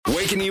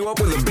Waking you up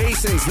with the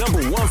Basin's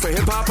 #1 for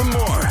hip-hop and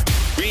more.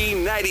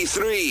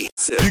 B93.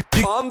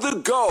 On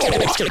the go.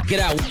 Get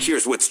out.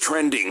 Here's what's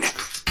trending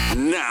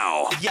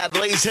now. Yeah,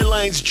 the latest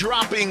headlines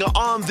dropping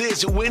on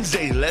this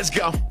Wednesday. Let's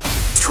go.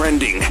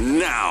 Trending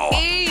now.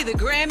 Hey, the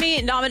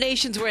Grammy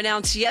nominations were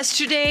announced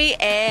yesterday,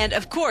 and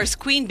of course,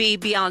 Queen Bee,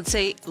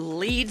 Beyonce,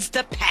 leads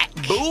the pack.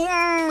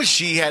 Boom!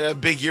 She had a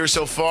big year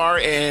so far,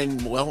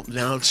 and, well,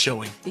 now it's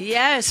showing.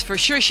 Yes, for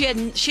sure. She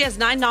has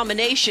 9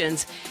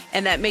 nominations,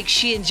 and that makes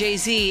she and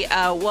Jay-Z,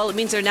 it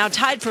means they're now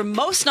tied for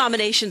most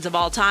nominations of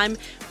all time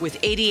with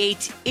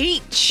 88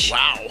 each.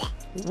 Wow.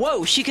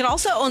 Whoa, she could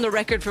also own the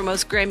record for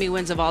most Grammy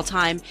wins of all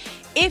time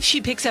if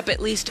she picks up at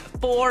least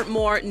 4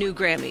 more new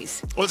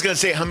Grammys. I was going to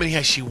say, how many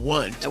has she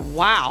won?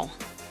 Wow.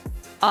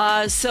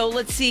 So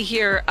let's see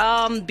here.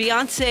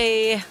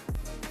 Beyonce,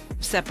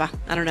 Sepa,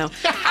 I don't know.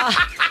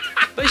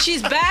 But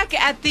she's back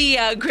at the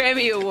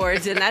Grammy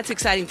Awards, and that's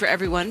exciting for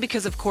everyone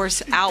because, of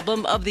course,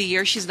 Album of the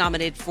Year, she's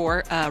nominated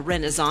for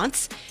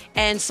Renaissance,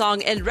 and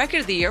Song and Record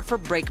of the Year for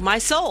Break My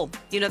Soul.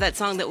 You know that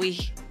song that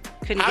we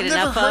couldn't get enough of?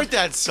 I've never heard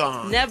that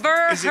song.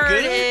 Never Is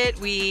heard it.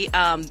 We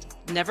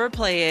never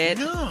play it.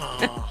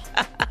 No.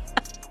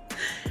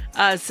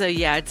 So,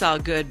 yeah, it's all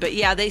good. But,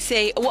 yeah, they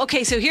say,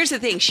 okay, so here's the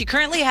thing. She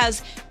currently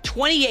has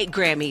 28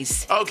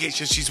 Grammys. Okay,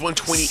 so she's won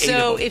 28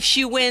 So of them. if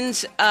she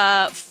wins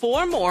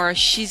 4 more,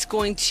 she's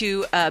going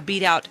to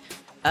beat out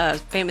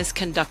Famous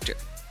Conductor.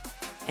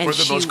 And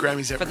For the most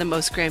Grammys ever. For the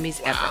most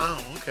Grammys ever. Wow,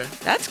 okay.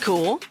 That's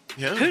cool.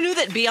 Yeah. Who knew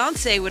that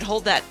Beyonce would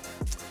hold that,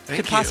 Thank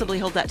could you. possibly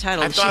hold that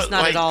title? I And thought, she's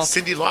not at all.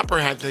 Cyndi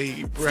Lauper had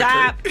the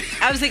Stop. record.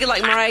 I was thinking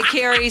like Mariah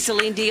Carey,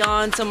 Celine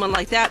Dion, someone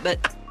like that, but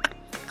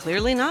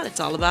clearly not. It's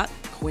all about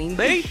Queen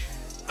Bee.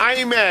 I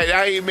ain't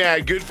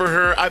mad. Good for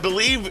her. I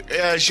believe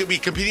she'll be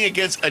competing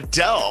against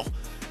Adele,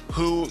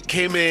 who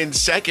came in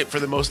second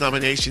for the most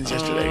nominations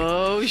yesterday.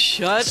 Oh,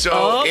 shut So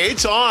up.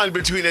 it's on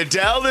between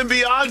Adele and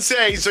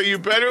Beyonce, so you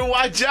better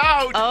watch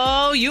out.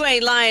 Oh, you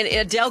ain't lying.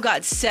 Adele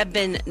got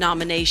 7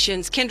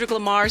 nominations. Kendrick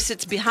Lamar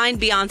sits behind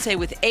Beyonce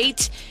with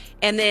 8.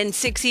 And then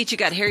 6 each. You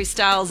got Harry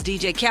Styles,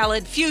 DJ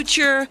Khaled,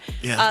 Future,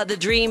 Yeah. The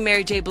Dream,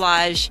 Mary J.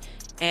 Blige,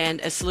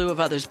 and a slew of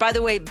others. By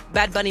the way,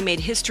 Bad Bunny made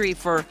history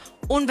for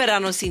Un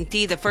Verano Sin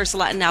Ti, the first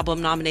Latin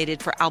album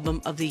nominated for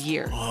Album of the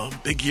Year. Oh,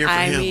 big year for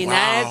I him. mean,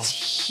 Wow.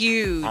 that's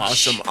huge.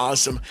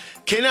 Awesome.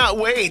 Cannot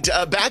wait.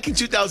 Back in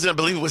 2000, I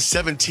believe it was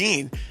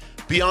 17,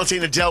 Beyonce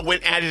and Adele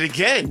went at it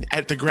again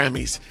at the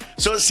Grammys.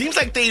 So it seems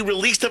like they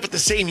released up at the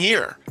same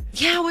year.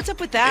 Yeah, what's up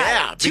with that?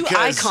 Yeah, Two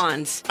because,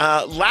 icons.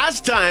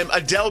 Last time,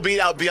 Adele beat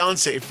out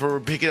Beyonce for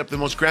picking up the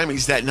most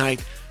Grammys that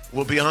night.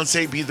 Will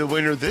Beyonce be the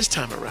winner this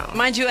time around?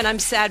 Mind you, and I'm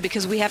sad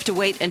because we have to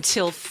wait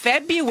until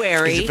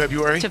February, Is it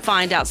February? to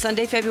find out.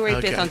 Sunday, February 5th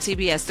Okay. on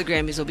CBS, the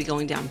Grammys will be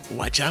going down.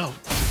 Watch out.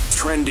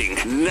 Trending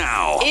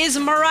now. Is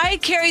Mariah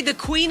Carey the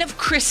Queen of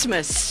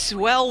Christmas?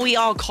 Well, we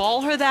all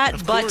call her that,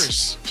 Of but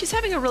course. she's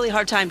having a really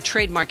hard time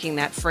trademarking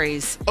that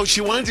phrase. Oh,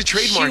 she wanted to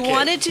trademark it. She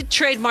wanted to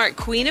trademark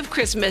Queen of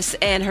Christmas,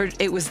 and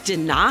it was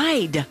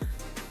denied.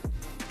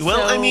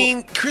 Well, I So-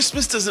 mean,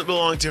 Christmas doesn't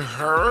belong to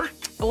her.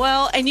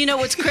 Well, and you know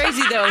what's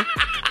crazy though?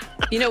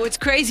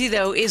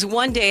 Is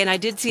one day, and I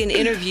did see an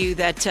interview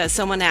that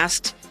someone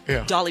asked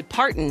Yeah. Dolly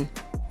Parton,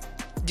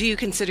 "Do you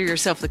consider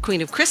yourself the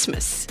Queen of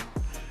Christmas?"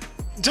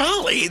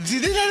 Dolly,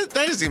 that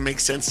doesn't even make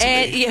sense to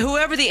And me.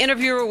 whoever the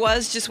interviewer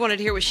was just wanted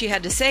to hear what she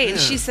had to say. And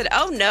she said,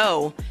 "Oh,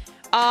 no.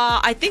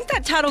 I think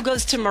that title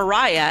goes to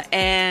Mariah,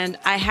 and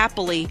I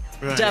happily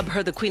Right. dub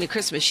her the Queen of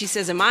Christmas." She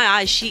says, "In my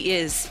eyes, she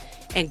is,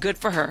 and good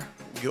for her."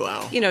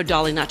 Wow. You know,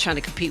 Dolly not trying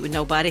to compete with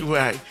nobody.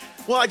 Right.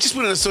 Well, I just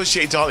wouldn't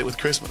associate Dolly with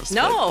Christmas.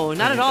 No, but,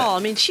 not I at mean, all. I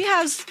mean, she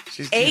has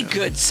She's- a yeah.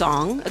 good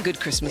song, a good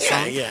Christmas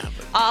Yeah, song.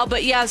 yeah.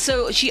 But yeah,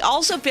 so she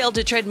also failed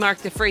to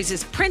trademark the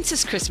phrases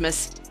Princess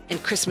Christmas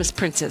and Christmas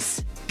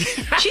Princess.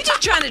 She's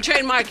just trying to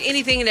trademark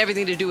anything and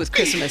everything to do with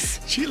Christmas.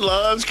 She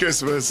loves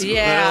Christmas.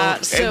 Yeah,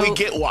 and so- we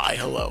get why.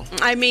 Hello.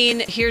 I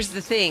mean, here's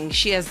the thing.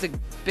 She has the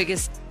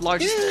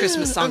largest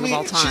Christmas song of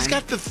all time. She's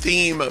got the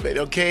theme of it,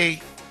 okay?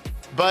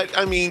 But,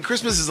 I mean,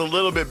 Christmas is a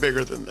little bit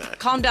bigger than that.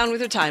 Calm down with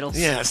her titles.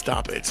 Yeah,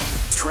 stop it.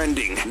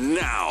 Trending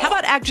now. How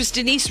about actress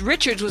Denise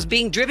Richards was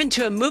being driven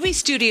to a movie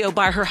studio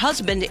by her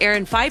husband,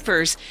 Aaron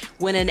Pfeiffer's,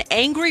 when an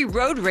angry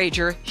road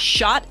rager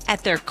shot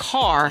at their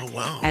car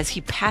wow. as he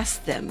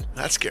passed them.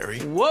 That's scary.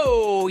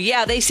 Whoa,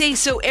 yeah, they say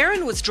so.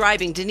 Aaron was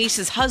driving,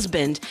 Denise's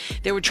husband.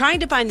 They were trying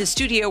to find the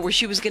studio where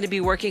she was going to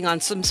be working on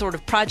some sort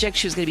of project.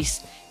 She was going to be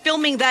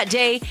filming that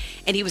day,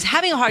 and he was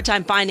having a hard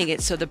time finding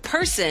it. So the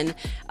person,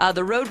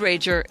 the road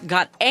rager,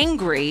 got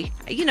angry.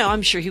 You know,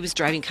 I'm sure he was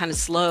driving kind of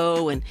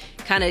slow and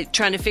kind of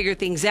trying to figure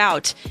things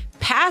out.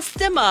 Passed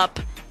them up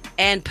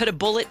and put a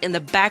bullet in the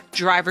back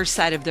driver's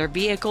side of their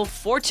vehicle.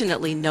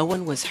 Fortunately, no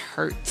one was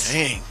hurt.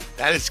 Dang,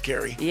 that is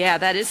scary. Yeah,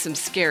 that is some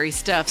scary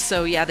stuff.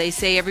 So yeah, they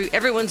say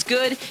everyone's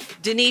good.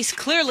 Denise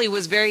clearly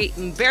was very,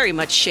 very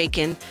much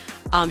shaken.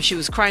 She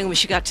was crying when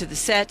she got to the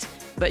set,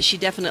 but she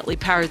definitely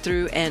powered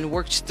through and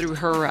worked through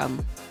her,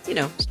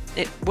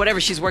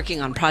 whatever she's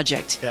working on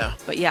project. Yeah.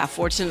 But yeah,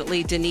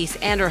 fortunately, Denise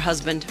and her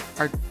husband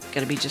are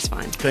going to be just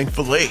fine.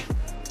 Thankfully.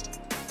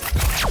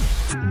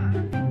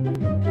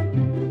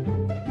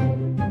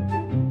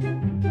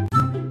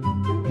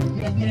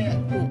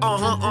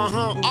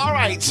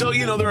 So,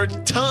 there are a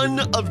ton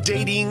of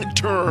dating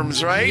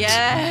terms, right?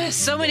 Yes,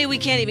 so many we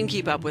can't even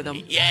keep up with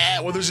them. Yeah,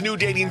 well, there's a new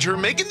dating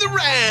term making the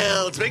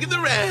rounds.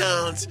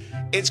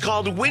 It's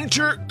called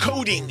winter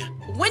coating.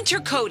 Winter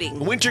coating.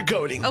 Winter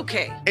coating.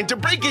 Okay. And to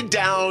break it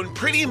down,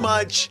 pretty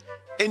much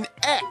an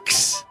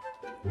ex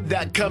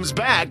that comes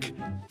back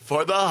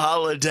for the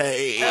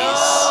holidays.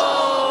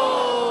 Oh.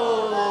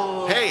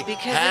 Hey,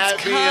 because happy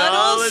it's cuddle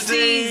holidays.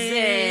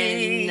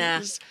 season.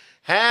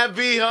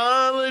 Happy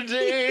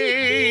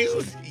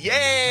holidays.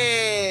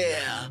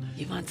 Yeah.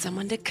 You want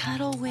someone to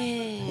cuddle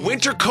with.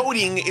 Winter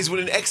coating is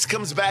when an ex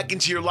comes back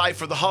into your life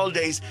for the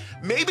holidays,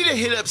 maybe to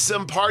hit up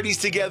some parties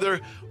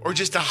together or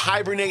just to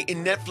hibernate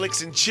in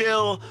Netflix and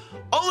chill,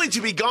 only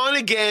to be gone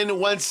again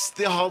once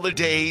the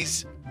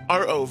holidays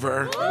are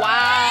over.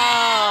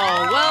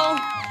 Wow. Well,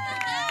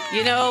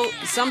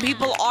 some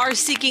people are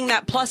seeking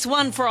that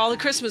 +1 for all the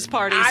Christmas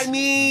parties. I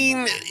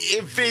mean,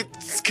 if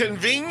it's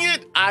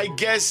convenient, I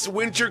guess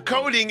winter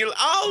coating,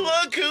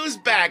 oh, look who's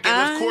back.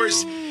 And of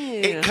course,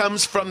 it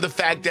comes from the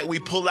fact that we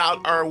pull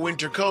out our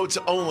winter coats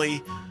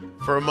only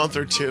for a month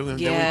or two. And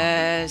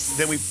yes.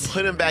 then we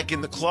put them back in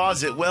the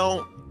closet.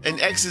 Well, an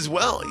ex as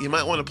well. You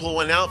might want to pull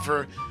one out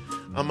for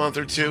a month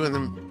or two and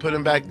then put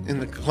them back in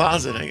the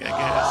closet, I guess.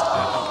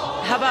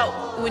 How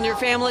about when your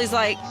family's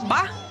like,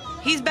 bah,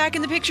 he's back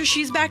in the picture,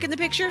 she's back in the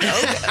picture? Okay.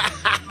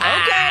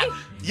 Okay.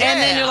 Yeah.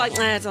 And then you're like,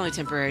 it's only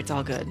temporary. It's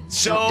all good.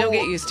 So don't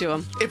get used to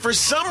them. If for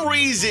some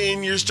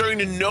reason you're starting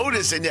to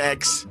notice an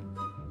ex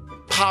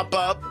pop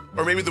up,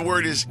 or maybe the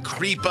word is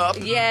creep up.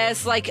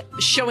 Yes, like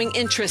showing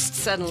interest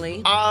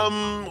suddenly.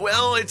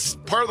 Well, it's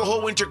part of the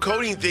whole winter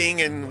coating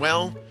thing and,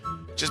 well,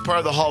 just part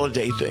of the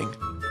holiday thing.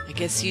 I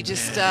guess you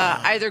just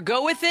either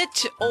go with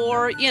it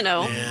or,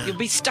 you'll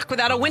be stuck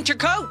without a winter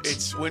coat.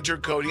 It's winter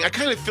coating. I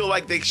kind of feel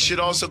like they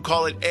should also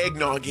call it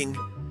eggnogging.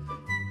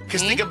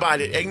 Because think about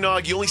it.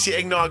 Eggnog, you only see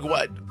eggnog,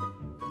 what?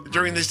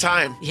 During this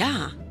time.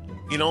 Yeah.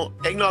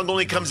 Eggnog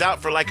only comes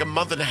out for like a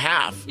month and a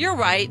half. You're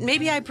right.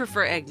 Maybe I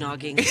prefer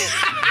eggnogging.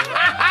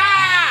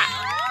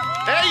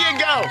 There you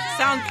go. It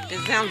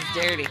sounds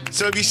dirty.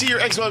 So if you see your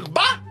ex,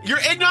 bah, you're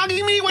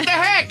eggnogging me? What the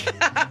heck?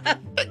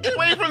 Get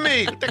away from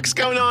me. What the heck's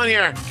going on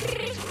here?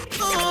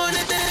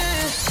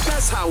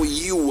 That's how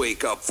you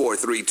wake up,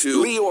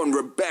 432. Leo and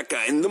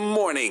Rebecca in the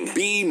morning.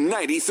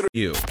 B93.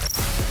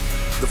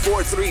 The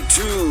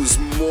 432's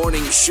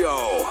morning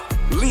show.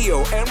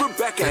 Leo and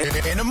Rebecca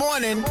in the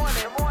morning.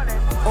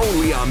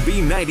 Only on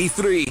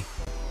B93.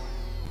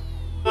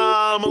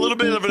 A little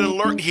bit of an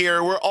alert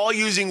here. We're all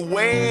using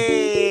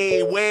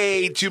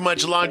way too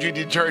much laundry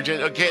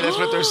detergent. Okay, that's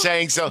what they're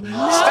saying. So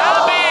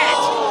stop it!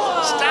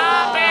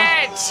 Stop it!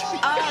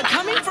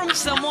 Coming from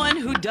someone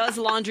who does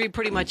laundry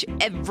pretty much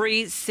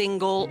every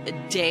single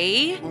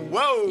day,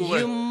 Whoa!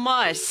 you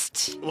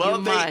must. Well,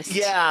 you must.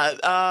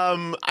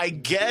 I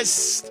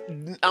guess,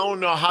 I don't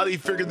know how they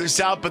figured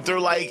this out, but they're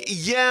like,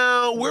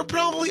 yeah, we're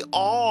probably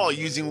all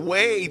using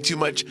way too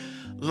much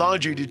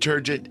laundry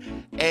detergent.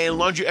 And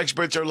laundry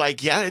experts are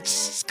like, yeah,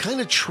 it's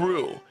kind of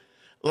true.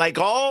 Like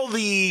all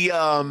the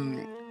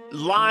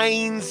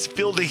lines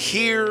filled to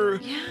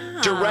here,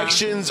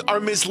 directions are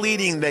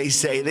misleading, they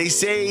say. They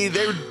say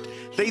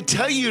they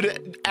tell you to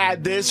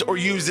add this or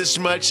use this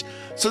much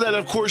so that,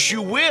 of course,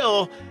 you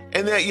will,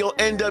 and that you'll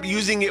end up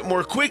using it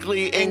more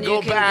quickly and you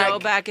can go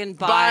back and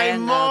buy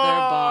another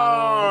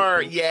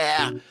bottle.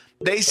 Yeah.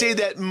 They say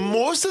that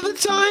most of the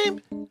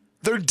time,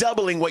 they're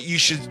doubling what you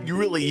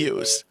really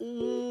use.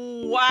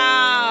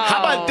 Wow. How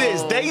about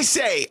this? They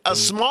say a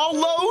small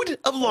load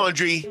of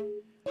laundry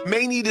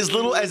may need as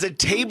little as a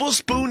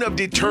tablespoon of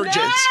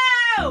detergent.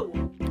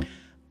 No!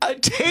 A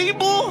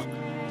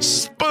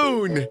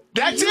tablespoon.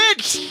 That's it.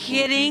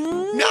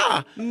 Kidding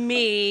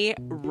me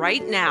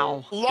right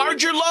now.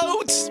 Larger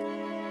loads,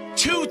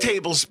 2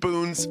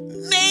 tablespoons,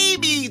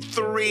 maybe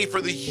 3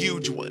 for the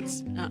huge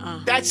ones.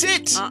 That's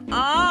it.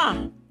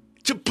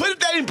 To put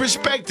that in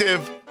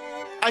perspective,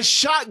 a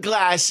shot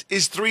glass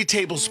is 3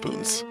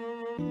 tablespoons.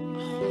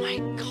 Oh my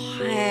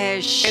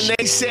gosh. And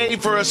they say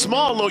for a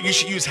small load, you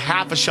should use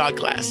half a shot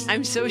glass.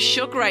 I'm so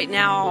shook right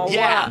now.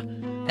 Yeah.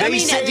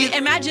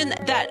 Imagine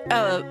that,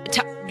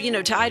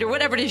 Tide or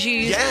whatever it is you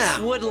use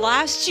would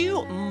last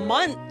you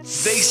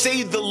months. They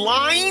say the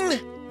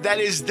line that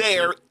is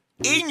there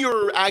in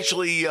your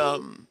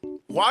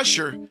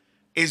washer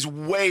is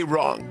way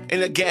wrong.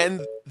 And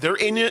again, they're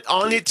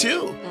on it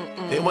too.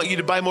 They want you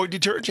to buy more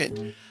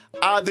detergent.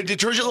 The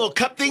detergent little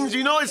cup things,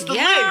 it's the lid,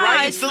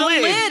 right? It's the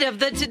lid of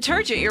the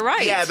detergent. You're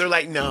right. Yeah, they're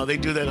like, no, they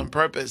do that on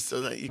purpose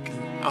so that you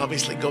can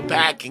obviously go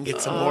back and get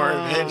some more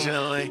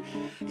eventually.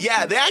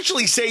 Yeah, they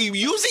actually say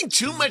using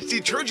too much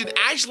detergent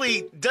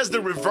actually does the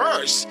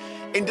reverse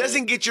and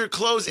doesn't get your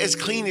clothes as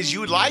clean as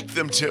you would like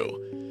them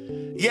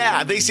to.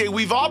 Yeah, they say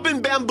we've all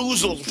been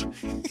bamboozled.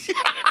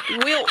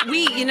 we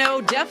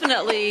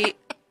definitely...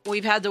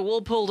 We've had the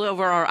wool pulled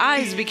over our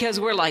eyes because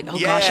we're like,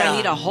 gosh, I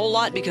need a whole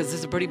lot because this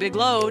is a pretty big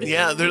load.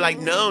 Yeah, they're like,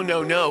 no.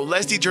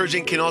 Less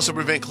detergent can also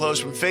prevent clothes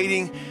from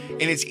fading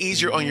and it's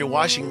easier on your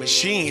washing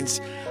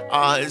machines.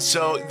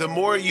 So the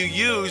more you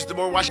use, the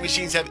more washing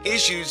machines have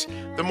issues,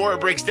 the more it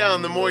breaks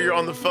down, the more you're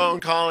on the phone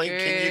calling,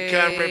 can you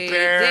come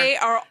repair? They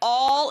are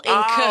all in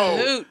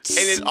cahoots.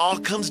 And it all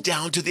comes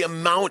down to the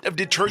amount of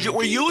detergent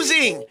we're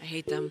using. I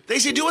hate them. They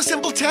say do a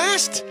simple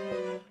test.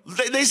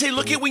 They say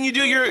look at when you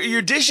do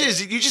your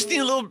dishes. You just need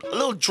a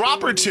little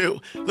drop or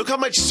two. Look how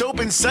much soap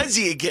and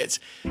sudsy it gets.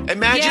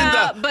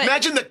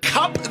 Imagine the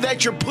cup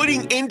that you're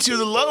putting into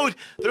the load.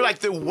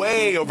 They're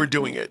way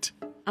overdoing it.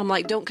 I'm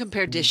like, don't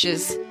compare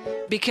dishes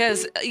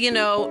because,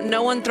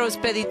 no one throws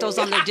peditos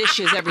on their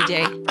dishes every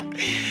day.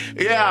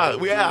 Yeah.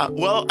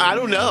 Well, I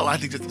don't know. I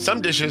think that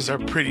some dishes are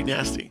pretty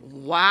nasty.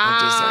 Wow.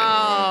 I'm just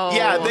saying.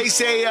 Yeah, they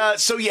say,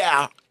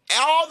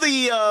 all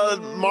the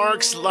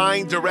marks,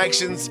 line,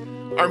 directions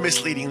are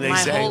misleading, they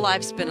say. My whole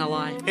life's been a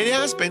lie. It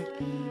has been.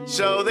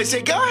 So they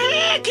say, go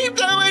ahead, keep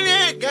doing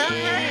it. Go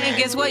ahead. And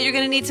guess what? You're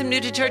going to need some new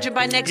detergent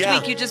by next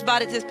week. You just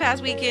bought it this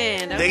past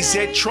weekend. Okay. They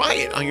said try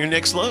it on your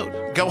next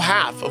load. Go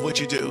half of what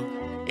you do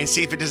and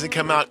see if it doesn't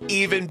come out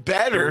even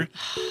better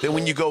than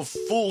when you go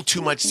full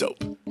too much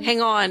soap.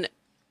 Hang on.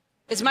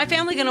 Is my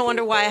family going to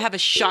wonder why I have a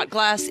shot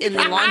glass in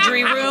the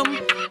laundry room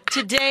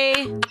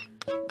today?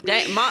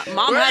 Dang,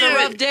 Mom had a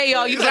rough day,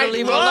 y'all. You better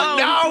leave her alone.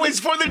 No, it's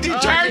for the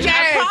detergent.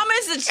 I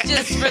promise it's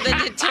just for the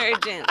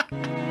detergent.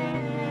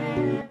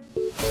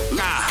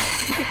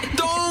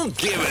 Don't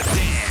give a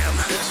damn.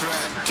 That's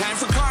right. Time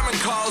for Carmen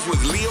Calls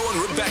with Leo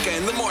and Rebecca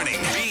in the morning.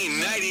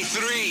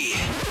 B93.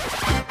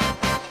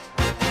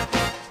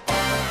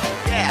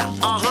 Yeah.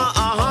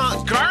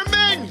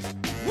 Carmen.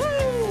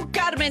 Woo!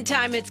 Got him in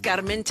time. It's got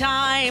him in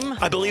time.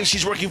 I believe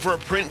she's working for a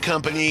print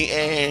company,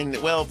 and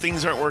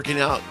things aren't working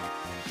out.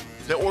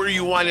 The order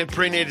you wanted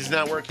printed is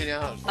not working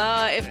out.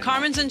 If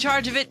Carmen's in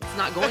charge of it, it's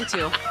not going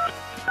to.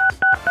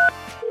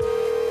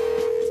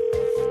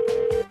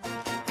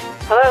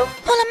 Hello?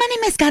 Hola, my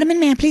name is Carmen.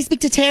 May I please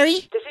speak to Terry?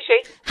 This is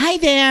she. Hi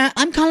there.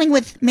 I'm calling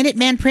with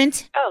Minuteman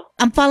Print. Oh.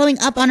 I'm following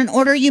up on an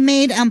order you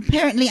made.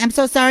 Apparently, I'm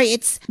so sorry,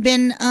 it's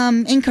been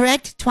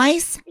incorrect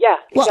twice. Yeah,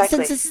 exactly. Well,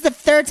 since this is the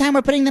third time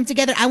we're putting them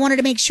together, I wanted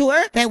to make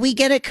sure that we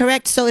get it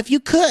correct. So if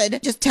you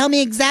could, just tell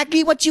me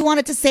exactly what you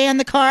wanted to say on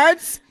the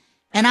cards,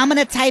 and I'm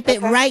going to type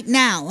it right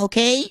now,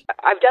 okay?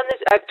 I've done this.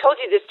 I've told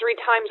you this 3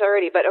 times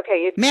already, but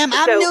okay. Ma'am,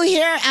 I'm new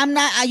here. I'm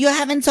not. You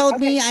haven't told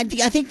me. I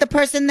think the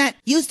person that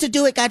used to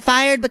do it got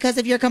fired because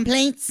of your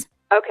complaints.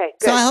 Okay,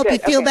 good. So I hope you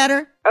feel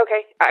better.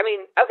 Okay.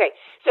 Okay.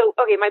 So,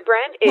 my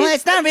brand is... Well,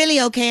 it's not really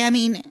okay. I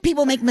mean,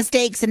 people make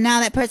mistakes, and now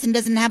that person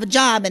doesn't have a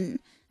job, and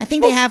I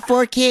think they have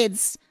 4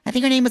 kids. I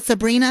think her name was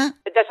Sabrina.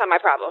 That's not my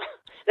problem.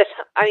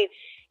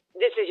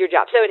 This is your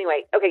job. So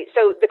anyway, okay,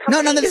 so the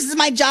company... No, this is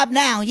my job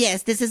now.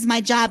 Yes, this is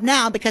my job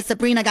now because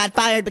Sabrina got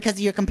fired because of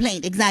your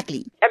complaint.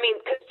 Exactly.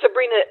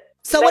 Sabrina...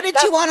 So what did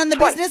you want on the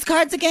business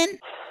cards again?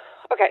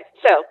 Okay,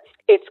 so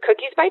it's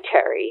Cookies by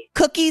Terry.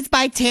 Cookies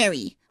by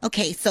Terry.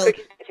 Okay, so...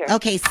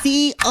 Okay,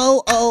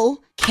 COOKYS.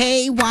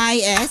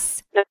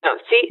 No,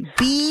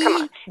 see? Come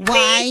on.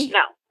 BY...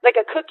 No, like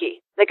a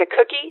cookie. Like a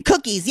cookie?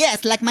 Cookies,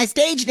 yes, like my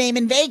stage name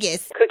in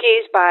Vegas.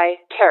 Cookies by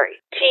Terry.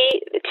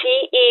 Terry.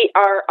 Perry.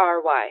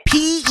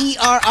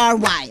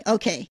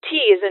 Okay. T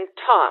is in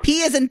Tom.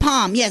 P is in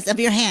palm, yes, of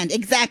your hand.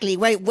 Exactly.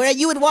 Where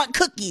you would want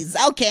cookies.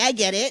 Okay, I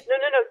get it. No.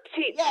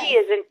 T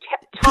is in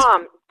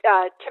Tom.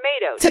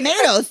 Tomatoes.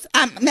 Tomatoes?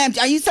 Ma'am,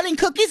 are you selling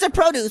cookies or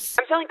produce?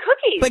 I'm selling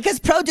cookies. Because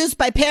produce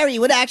by Perry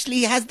would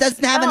actually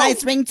doesn't have a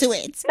nice ring to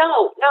it.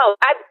 No.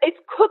 It's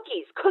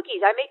cookies.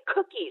 Cookies. I make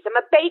cookies. I'm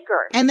a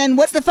baker. And then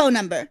what's the phone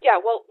number? Yeah,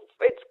 well,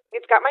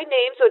 it's got my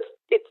name, so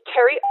it's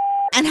Terry.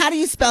 And how do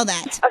you spell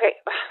that? Okay.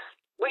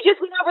 We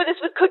just went over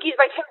this with Cookies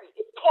by Terry.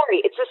 It's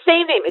Terry. It's the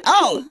same name. It's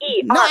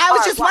T-E-R-R-Y. No, I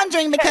was just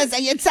wondering because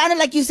it sounded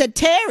like you said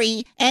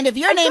Terry, and if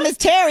your name is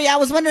Terry, I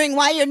was wondering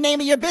why your name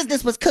of your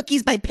business was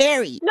Cookies by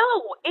Perry.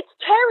 No, it's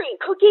Terry.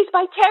 Cookies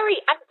by Terry.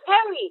 I'm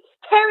Terry.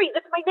 Terry,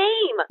 that's my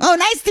name. Oh,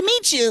 nice to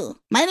meet you.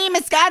 My name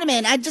is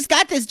Scottiman. I just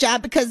got this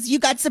job because you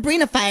got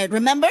Sabrina fired,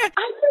 remember? I didn't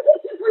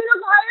get Sabrina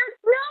fired?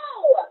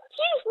 No.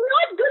 She's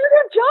not good at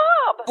her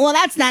job. Well,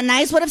 that's not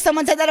nice. What if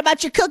someone said that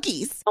about your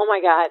cookies? Oh, my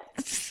God.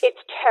 It's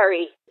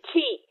Terry.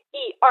 Terry.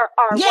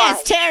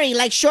 Yes, Terry,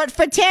 like short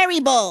for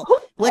terrible,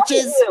 which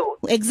is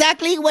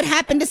exactly what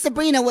happened to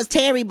Sabrina was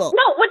terrible.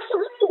 No, what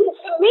Sabrina did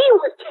to me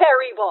was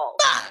terrible.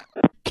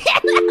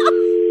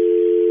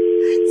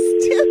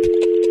 Stupid.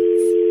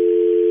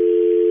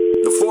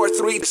 The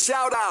 4-3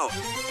 shout out.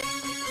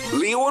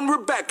 Leo and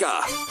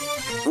Rebecca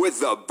with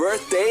the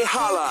birthday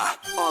holla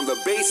on the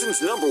Basin's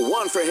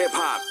 #1 for hip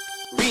hop.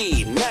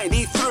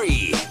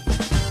 B93.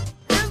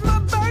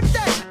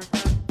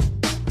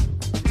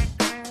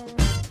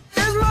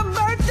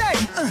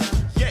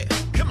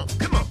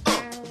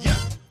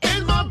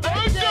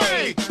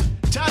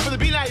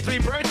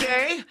 B93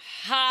 birthday.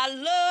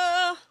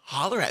 Holla.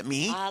 Holler at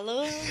me.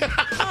 Holla.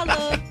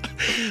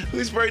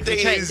 whose birthday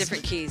We're trying is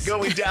different keys.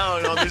 going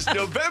down on this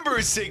November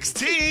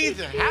 16th.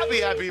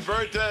 Happy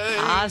birthday.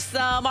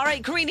 Awesome. All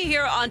right, Karina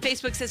here on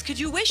Facebook says, could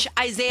you wish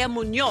Isaiah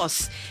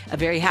Munoz a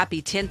very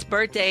happy 10th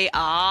birthday?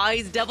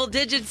 He's double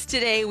digits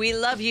today. We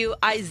love you,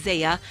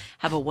 Isaiah.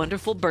 Have a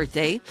wonderful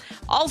birthday.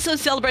 Also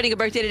celebrating a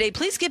birthday today,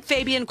 please give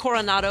Fabian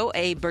Coronado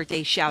a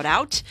birthday shout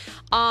out.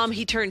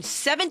 He turned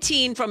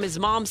 17 from his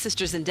mom,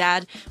 sisters, and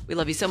dad. We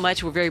love you so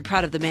much. We're very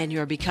proud of the man you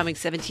are becoming,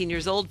 17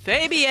 years old.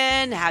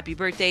 Fabian, happy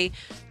birthday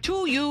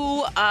to you.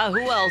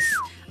 Who else?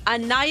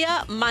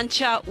 Anaya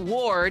Mancha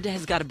Ward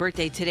has got a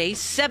birthday today,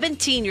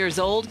 17 years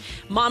old.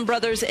 Mom,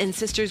 brothers, and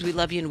sisters, we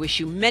love you and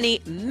wish you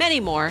many, many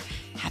more.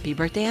 Happy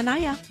birthday,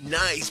 Anaya.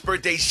 Nice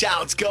birthday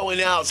shouts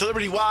going out.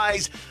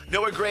 Celebrity-wise,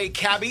 Noah Gray,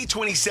 Cabby,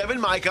 27,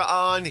 Micah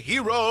on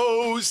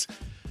Heroes.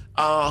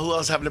 Who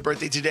else having a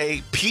birthday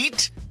today?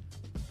 Pete.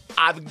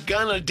 I'm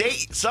gonna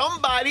date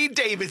somebody,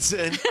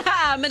 Davidson.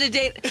 I'm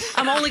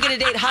only gonna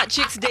date hot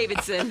chicks,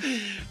 Davidson.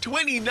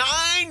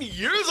 29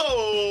 years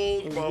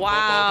old.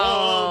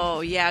 Wow.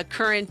 Yeah,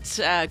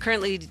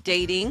 currently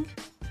dating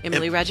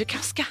Emily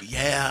Ratajkowski.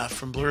 Yeah,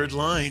 from Blurred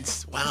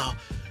Lines. Wow.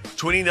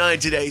 29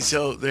 today,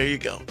 so there you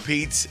go.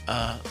 Pete's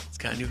got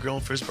a new girl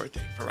for his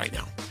birthday for right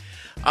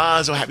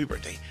now. So happy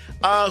birthday.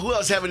 Who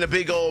else having a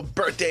big old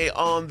birthday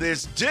on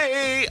this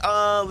day?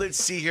 Let's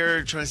see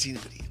here. Trying to see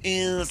anybody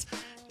else.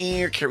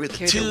 Here, carry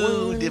the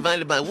 2,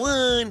 divided by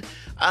 1.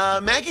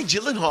 Maggie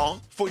Gyllenhaal,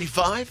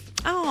 45.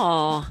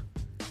 Oh,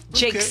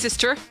 Jake's Okay.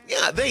 sister.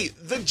 Yeah, the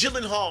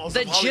Gyllenhaals.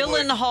 The of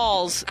Hollywood.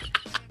 Gyllenhaals.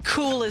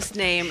 Coolest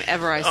name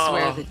ever, I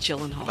swear, the But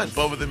Gyllenhaals.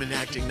 both of them in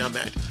acting, not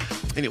mad.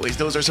 Anyways,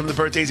 those are some of the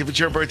birthdays. If it's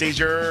your birthday,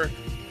 your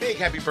big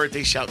happy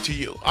birthday shout to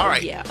you. All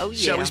right. yeah, oh,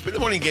 Shall yeah. we spin the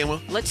morning game,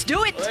 Will? Let's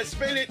do it. Let's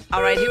spin it.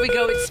 All right, here we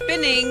go. It's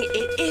spinning.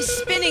 It is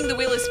spinning. The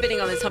wheel is spinning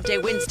on this Hump Day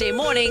Wednesday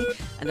morning.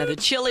 Another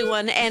chilly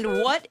one.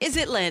 And what is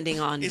it landing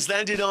on? It's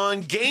landed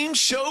on Game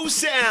Show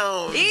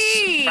Sounds.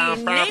 Name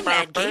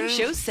that game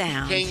show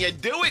sound. Can you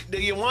do it?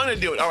 Do you want to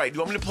do it? All right. Do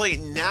you want me to play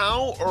it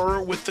now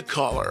or with the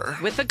caller?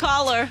 With the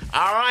caller.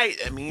 All right.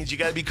 That means you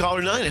got to be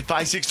caller 9 at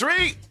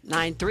 563.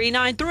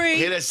 9393.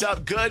 Hit us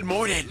up. Good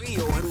morning.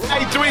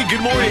 93.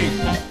 Good morning.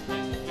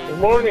 Good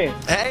morning,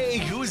 Hey,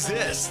 who's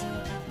this?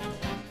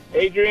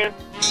 Adrian.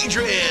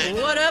 Adrian.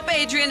 What up,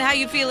 Adrian? How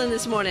you feeling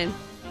this morning?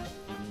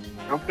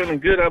 I'm feeling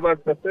good. How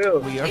about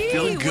yourself? We are Hey,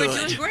 feeling good.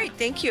 We're doing great.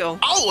 Thank you.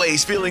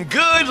 Always feeling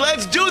good.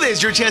 Let's do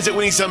this. Your chance at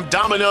winning some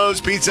Domino's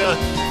pizza.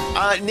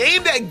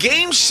 Name that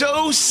game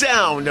show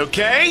sound,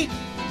 okay?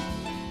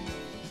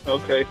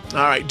 Okay.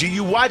 All right. Do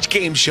you watch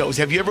game shows?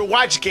 Have you ever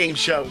watched game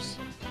shows?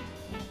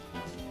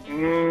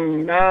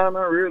 Nah,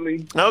 not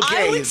really.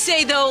 Okay. I would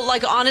say, though,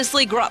 like,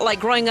 honestly,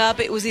 growing up,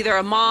 it was either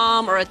a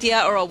mom or a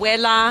tia or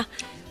abuela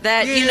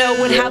that,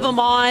 would have them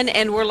on,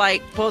 and we're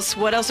like, well,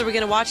 what else are we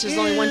going to watch? There's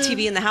only one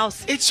TV in the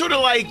house. It's sort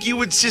of like you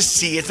would just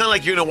see. It's not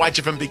like you're going to watch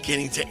it from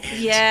beginning to end.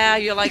 Yeah,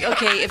 you're like,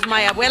 okay, if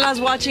my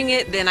abuela's watching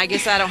it, then I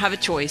guess I don't have a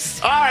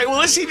choice. All right. Well,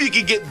 let's see if you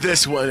can get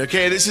this one,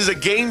 okay? This is a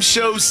game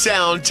show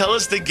sound. Tell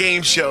us the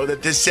game show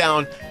that this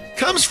sound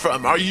comes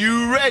from. Are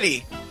you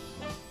ready?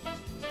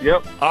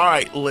 Yep. All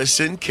right.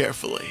 Listen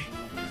carefully.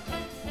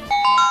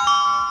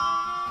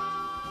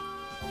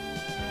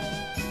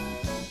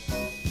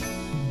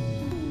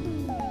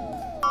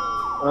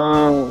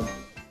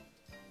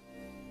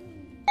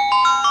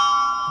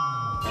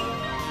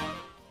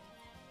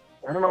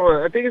 I don't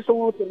know. I think it's the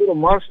one with the little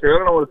monster. I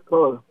don't know what it's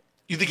called.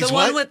 You think The it's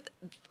one what?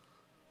 with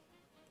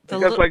the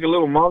That's like a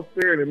little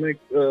monster and it makes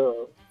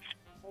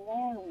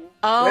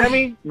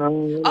whammy?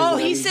 No. Oh,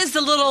 he says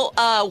the little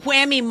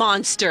whammy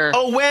monster.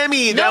 Oh,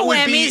 whammy. That no would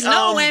whammies, be,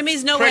 no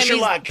whammies, no Press whammies. Your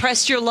Luck.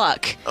 Press your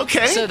luck.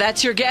 Okay. So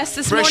that's your guess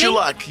this Press morning? Your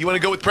Luck. You want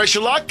to go with Press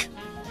Your Luck?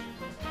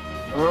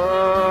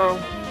 Oh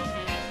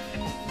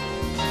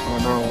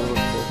no.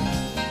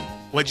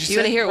 What'd you say? You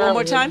want to hear it one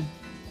more time?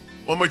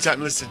 One more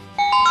time. Listen.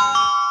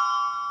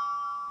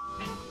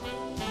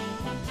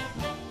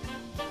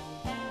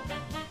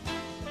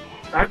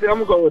 I'm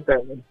gonna go with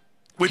that one.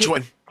 Which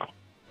one?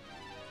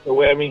 The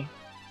whammy.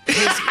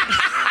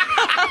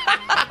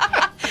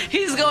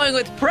 He's going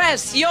with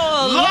Press Your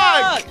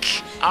Luck. Luck.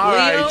 All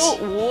Leo,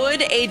 right.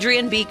 would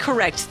Adrian be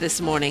correct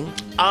this morning?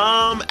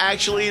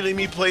 Actually, let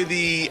me play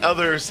the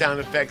other sound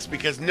effects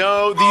because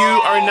no,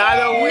 you are not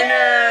a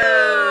winner.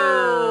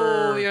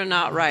 No, you're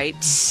not right.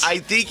 I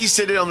think you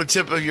said it on the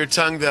tip of your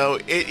tongue, though.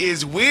 It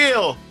is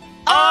Wheel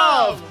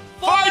of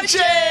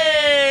Fortune.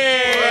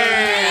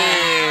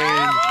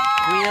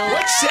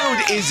 What sound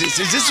is this?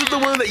 Is this the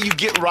one that you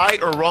get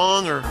right or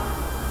wrong, or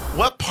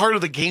what part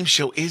of the game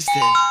show is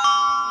this?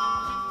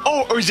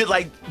 Oh, or is it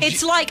like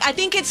It's like, I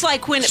think it's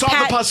like when solve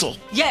Pat, the puzzle?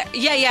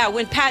 Yeah.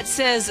 When Pat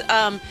says,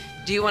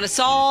 do you want to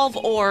solve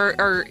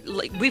or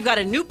like, we've got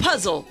a new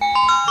puzzle.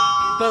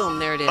 Boom,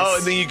 there it is. Oh,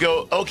 and then you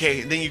go,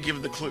 okay, and then you give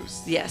them the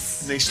clues.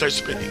 Yes, And they start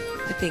spinning.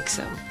 I think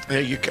so. There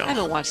you go. I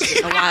haven't watched it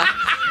in a while.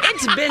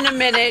 It's been a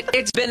minute.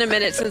 It's been a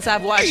minute since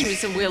I've watched me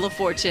some Wheel of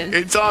Fortune.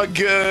 It's all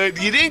good.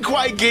 You didn't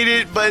quite get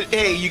it, but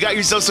hey, you got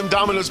yourself some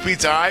Domino's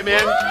pizza, all right,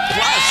 man?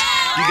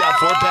 Plus, You got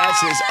 4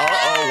 passes.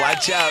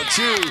 Watch out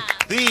to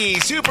the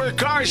Super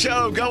Car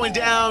Show going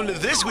down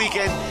this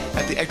weekend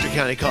at the Ector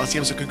County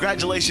Coliseum. So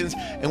congratulations.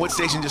 And what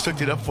station just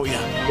hooked it up for you?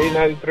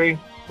 B93.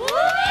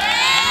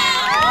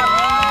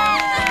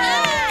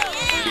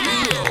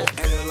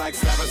 Like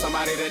slapping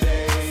somebody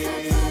today.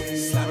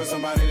 Slapping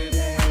somebody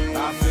today.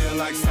 I feel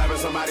like slapping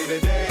somebody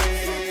today.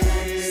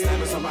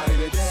 Slapping somebody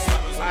today.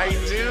 I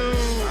do.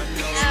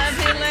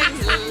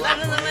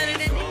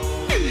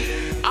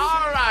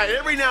 All right,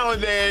 every now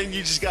and then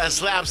you just gotta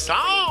slap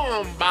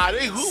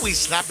somebody. Who we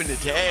slapping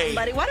today?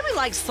 Buddy, why do we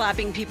like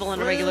slapping people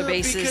on a regular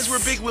basis? Because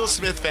we're big Will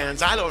Smith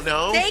fans. I don't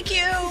know. Thank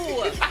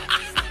you.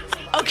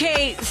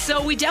 Okay,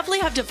 so we definitely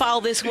have to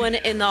file this one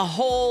in the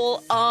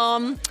whole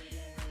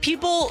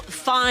people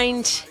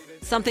find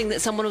something that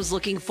someone was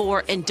looking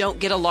for and don't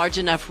get a large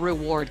enough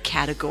reward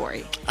category.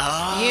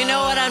 You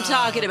know what I'm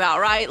talking about,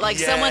 right? Like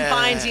someone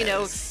finds,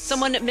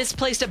 someone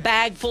misplaced a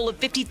bag full of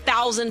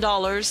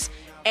 $50,000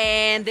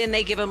 and then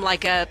they give them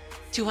like a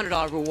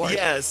 $200 reward.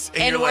 Yes.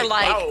 And we're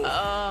like,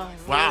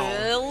 wow.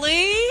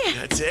 Really?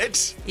 That's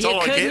it? That's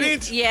all I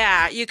get?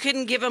 Yeah, you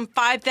couldn't give them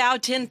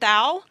 5,000,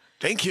 10,000.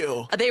 Thank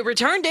you. They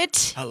returned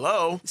it.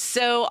 Hello.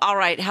 So, all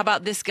right, how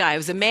about this guy? It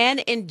was a man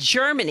in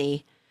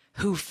Germany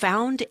who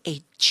found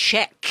a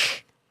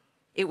check.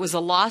 It was a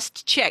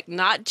lost check,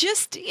 not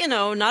just,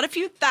 not a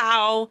few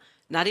thou,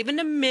 not even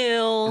a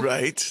mil.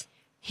 Right.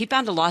 He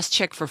found a lost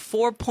check for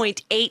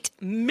 $4.8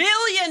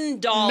 million.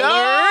 No!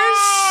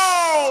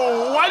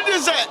 Why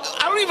does that?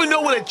 I don't even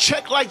know what a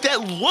check like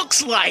that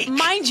looks like.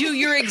 Mind you,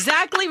 you're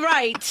exactly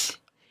right.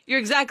 You're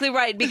exactly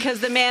right,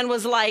 because the man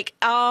was like,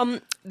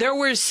 there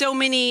were so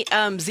many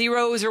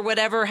zeros or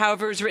whatever,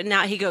 however it was written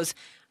out. He goes,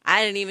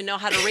 I didn't even know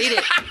how to read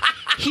it.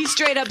 He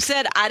straight up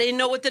said, I didn't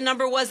know what the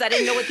number was. I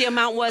didn't know what the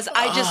amount was.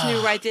 I just knew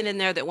right then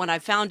and there that when I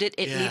found it,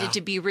 it needed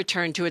to be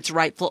returned to its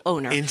rightful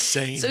owner.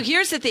 Insane. So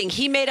here's the thing.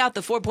 He made out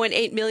the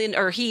 $4.8 million,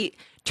 or he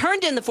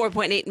turned in the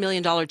 $4.8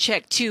 million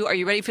check to, are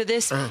you ready for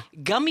this?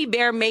 Gummy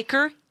bear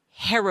maker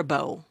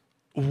Haribo.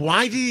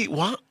 Why did he?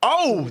 What?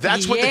 Oh,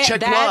 that's what the check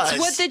that's was. That's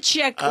what the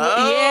check was.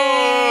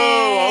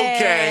 Oh,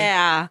 okay.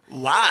 Yeah.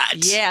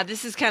 What? Yeah,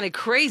 this is kind of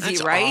crazy,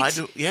 That's right?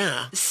 odd.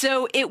 Yeah.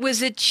 So it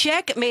was a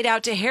check made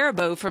out to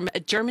Haribo from a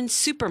German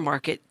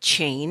supermarket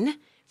chain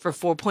for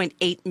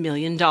 $4.8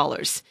 million.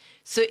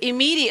 So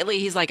immediately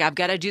he's like, I've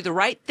got to do the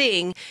right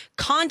thing.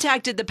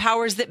 Contacted the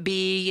powers that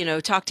be,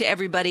 talked to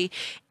everybody.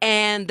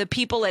 And the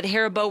people at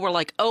Haribo were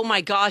like, oh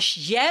my gosh,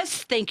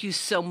 yes, thank you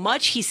so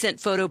much. He sent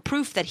photo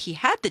proof that he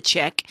had the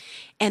check.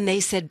 And they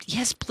said,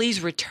 yes,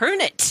 please return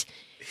it.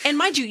 And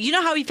mind you, you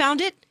know how he found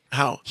it?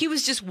 How? He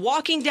was just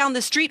walking down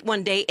the street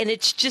one day and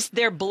it's just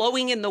there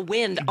blowing in the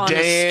wind on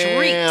a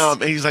street.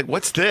 And he's like,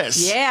 what's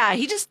this? Yeah,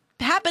 he just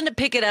happened to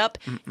pick it up.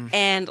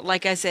 And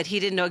like I said, he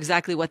didn't know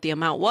exactly what the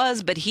amount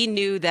was, but he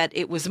knew that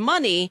it was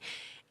money.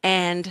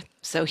 And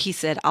so he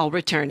said, I'll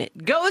return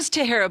it. Goes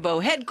to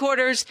Haribo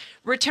headquarters,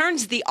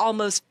 returns the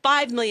almost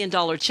 $5 million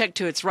check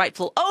to its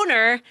rightful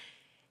owner,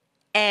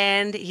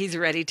 and he's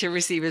ready to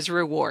receive his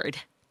reward.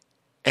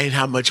 And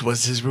how much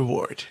was his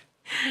reward?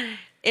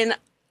 In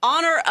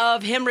honor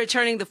of him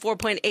returning the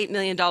 $4.8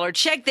 million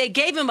check, they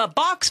gave him a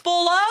box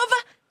full of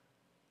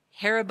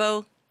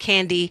Haribo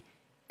candy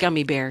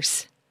gummy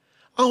bears.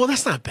 Oh, well,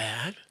 that's not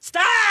bad.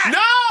 Stop! No,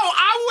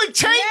 I would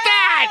take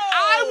that.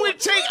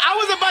 I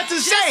was about to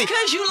say. Just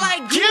because you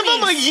like give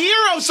him a year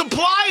of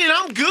supply and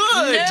I'm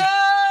good. No.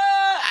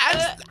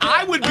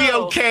 I would be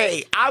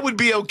okay. I would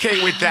be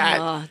okay with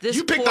that.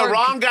 You picked the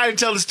wrong guy to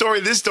tell this story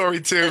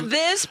to.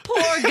 This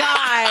poor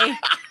guy.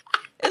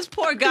 This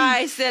poor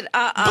guy said, Look,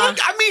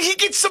 I mean, he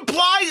gets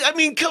supply. I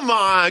mean, come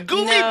on.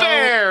 Gummy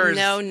bears.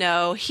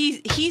 No.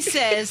 He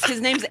says,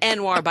 his name's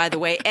Anwar, by the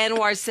way.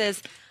 Anwar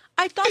says,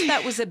 I thought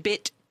that was a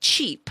bit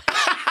cheap.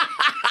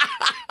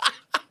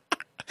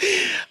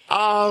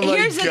 Oh my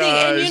Here's the thing,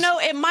 and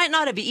it might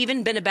not have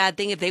even been a bad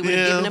thing if they would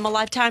have given him a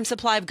lifetime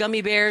supply of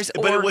gummy bears,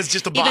 or but it was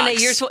just a box. Even a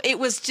year's. It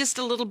was just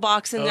a little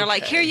box, and they're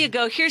like, "Here you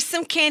go. Here's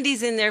some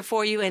candies in there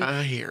for you, and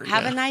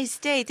have a nice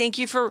day. Thank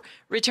you for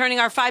returning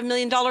our $5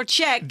 million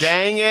check."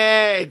 Dang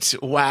it!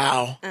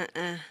 Wow.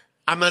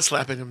 I'm not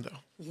slapping him though.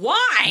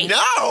 Why?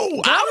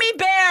 No, gummy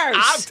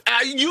bears.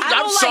 I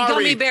don't like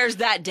gummy bears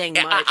that dang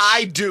much.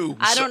 I do.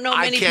 I don't know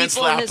many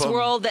people in this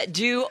world that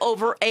do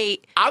over I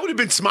would have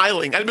been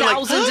smiling. I'd be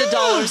thousands like, of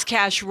dollars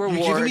cash reward.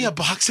 You're giving me a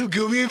box of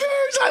gummy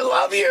bears? I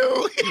love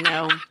you.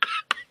 No.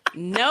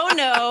 No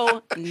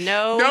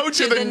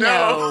to the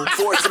no.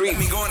 4-3,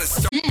 we going to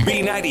start.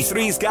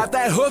 B93's got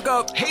that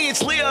hookup. Hey,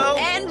 it's Leo.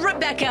 And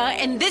Rebecca,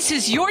 and this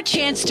is your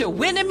chance to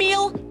win a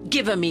meal,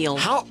 give a meal.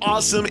 How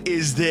awesome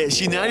is this?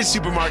 United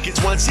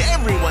Supermarkets wants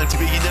everyone to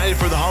be united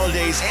for the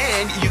holidays,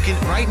 and you can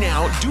right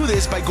now do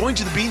this by going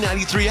to the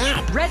B93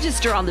 app.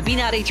 Register on the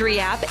B93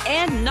 app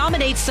and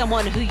nominate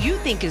someone who you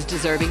think is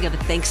deserving of a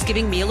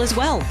Thanksgiving meal as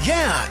well.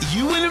 Yeah,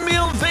 you win a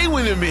meal, they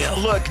win a meal.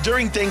 Look,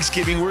 during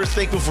Thanksgiving, we're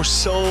thankful for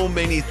so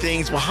many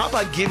things. Well, how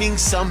about giving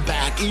some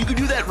back? And you can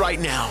do that right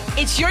now.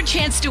 It's your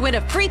chance to win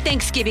a free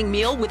Thanksgiving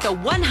meal with a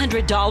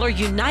 $100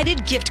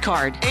 United gift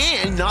card.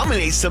 And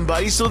nominate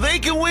somebody so they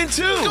can win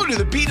too. Go to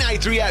the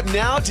B93 app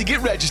now to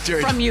get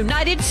registered. From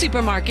United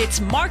Supermarkets,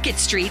 Market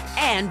Street,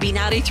 and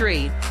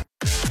B93.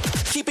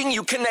 Keeping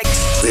you connected.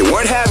 They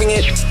weren't having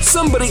it.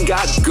 Somebody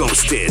got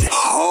ghosted.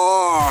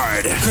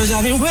 Hard. Cause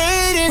I've been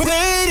waiting.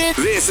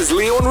 This is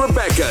Leo and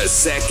Rebecca's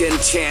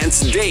second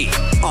chance date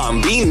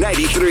on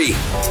B93.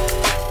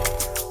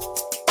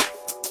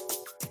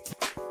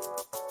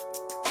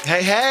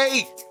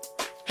 Hey,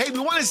 we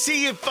want to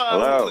see if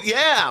Hello.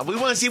 yeah, we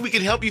want to see if we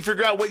can help you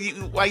figure out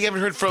why you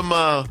haven't heard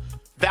from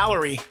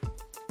Valerie.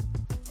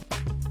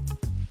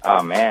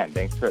 Oh man,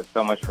 thanks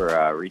so much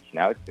for reaching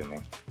out to me.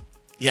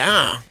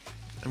 Yeah,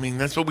 I mean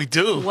that's what we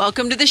do.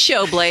 Welcome to the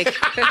show, Blake.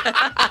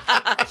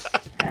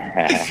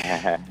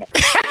 I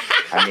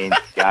mean,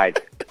 guys,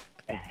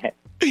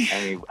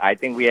 I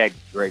think we had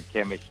great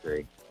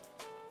chemistry.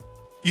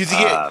 You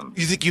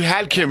think you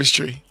had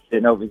chemistry?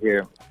 Sitting over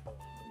here,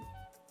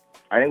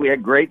 I think we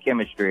had great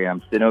chemistry.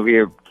 I'm sitting over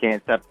here,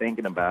 can't stop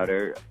thinking about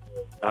her,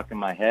 stuck in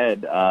my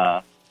head.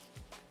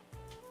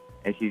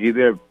 And she's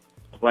either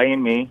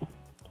playing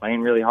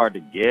really hard to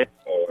get,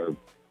 or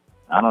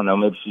I don't know,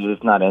 maybe she's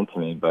just not into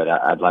me. But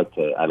I'd like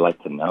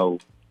to know.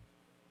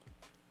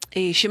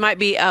 Hey, she might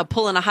be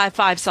pulling a high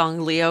five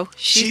song, Leo.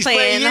 She's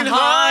playing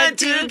hard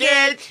to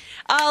get.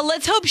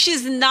 Let's hope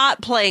she's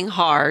not playing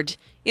hard.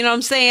 You know what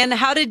I'm saying?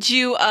 How'd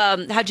you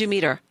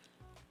meet her?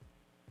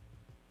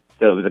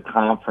 So it was a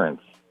conference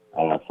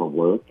for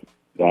work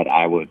that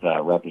I was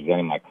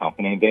representing my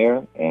company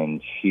there,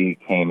 and she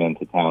came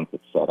into town to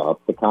set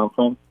up the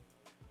conference.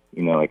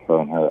 You know, like her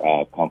and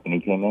her company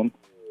came in.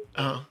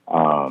 Uh-huh.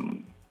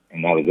 And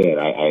that was it.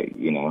 I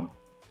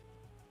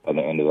by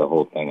the end of the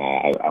whole thing,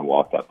 I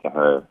walked up to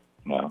her,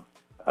 and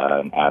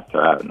asked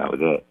her out, and that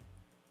was it.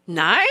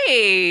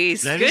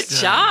 Nice. That Good is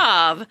nice.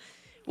 job.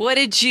 What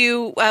did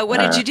you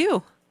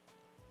do?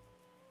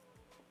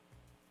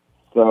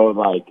 So,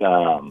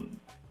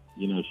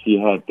 she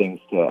had things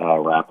to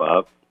wrap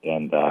up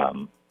and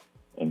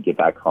get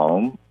back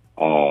home.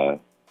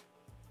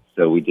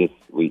 So we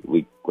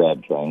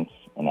grabbed drinks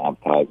and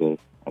appetizers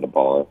at a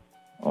bar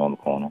around the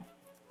corner.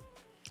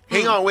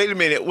 Hang on, wait a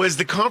minute. Was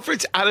the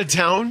conference out of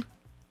town?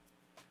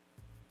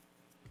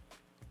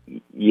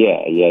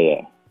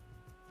 Yeah.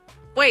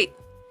 Wait,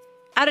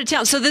 out of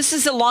town. So this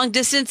is a long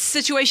distance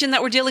situation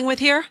that we're dealing with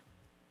here?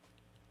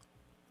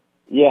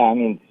 Yeah, I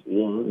mean,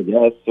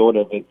 yeah, sort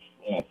of. It's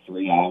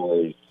 3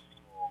 hours,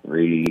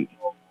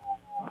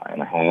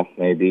 3.5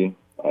 maybe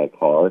by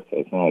car. So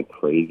it's not like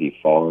crazy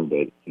far, but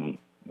it's not,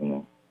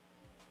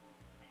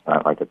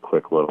 not like a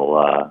quick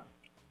little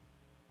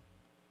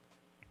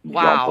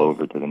jump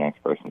over to the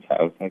next person's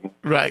house, I guess.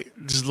 Right.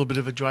 Just a little bit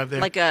of a drive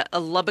there. Like a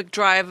Lubbock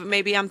drive,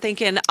 maybe I'm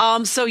thinking.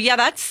 So yeah,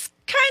 that's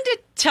kind of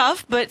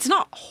tough, but it's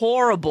not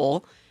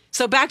horrible.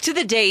 So back to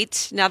the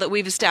date, now that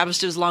we've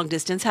established it was long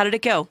distance, how did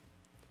it go?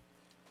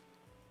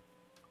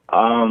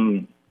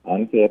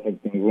 Honestly, I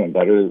think things went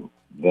better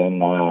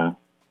than I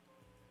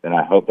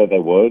hoped that they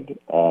would.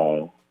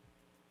 Because,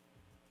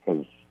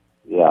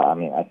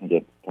 I think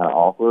it's kind of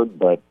awkward,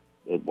 but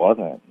it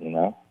wasn't,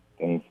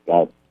 Things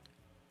got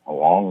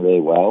along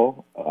really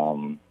well.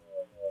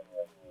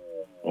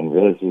 And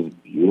really, she was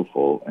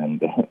beautiful,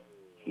 and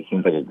she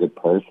seems like a good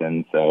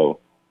person, so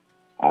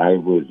I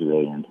was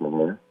really into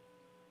her.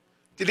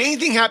 Did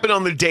anything happen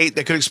on the date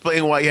that could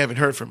explain why you haven't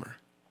heard from her?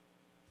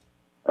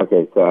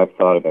 Okay, so I've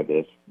thought about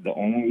this. The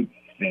only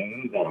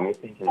thing that I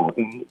think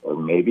happened, or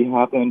maybe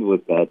happened,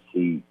 was that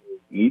she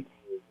eats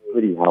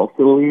pretty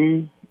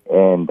healthily,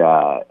 and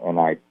I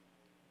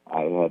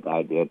had the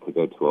idea to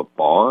go to a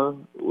bar,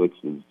 which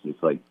is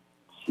just like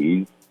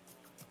cheese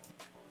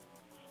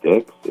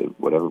sticks,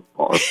 whatever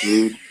bar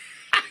food,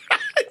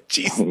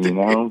 Jeez.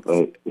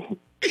 But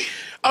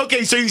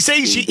Okay, so you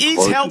say she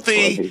eats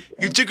healthy.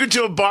 You took her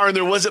to a bar and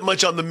there wasn't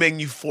much on the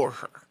menu for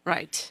her.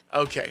 Right.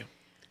 Okay.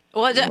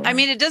 Well, I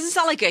mean, it doesn't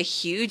sound like a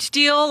huge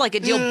deal, like a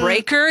deal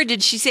breaker.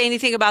 Did she say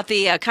anything about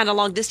the kind of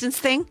long distance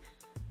thing?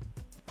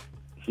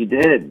 She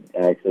did,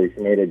 actually.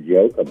 She made a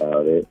joke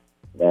about it,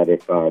 that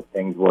if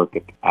things worked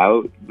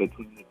out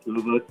between the two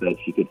of us, that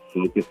she could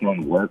focus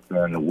on work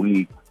during the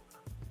week,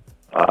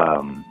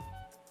 and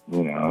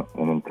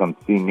then come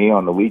see me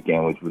on the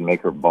weekend, which would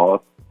make her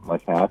boss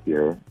much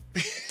happier,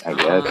 I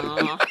guess,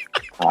 if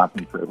she's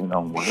concentrating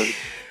on work.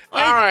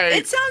 All right.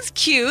 It sounds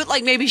cute.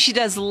 Like maybe she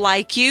does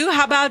like you.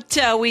 How about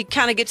we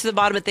kind of get to the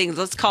bottom of things?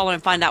 Let's call her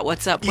and find out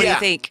what's up. What do you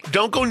think?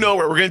 Don't go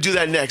nowhere. We're going to do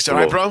that next. All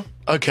right, bro?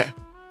 Okay.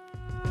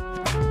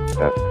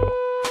 That's cool.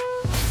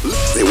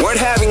 They weren't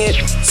having it.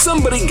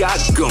 Somebody got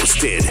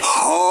ghosted.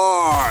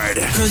 Hard.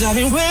 Cause I've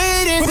been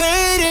waiting.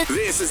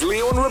 This is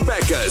Leo and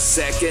Rebecca's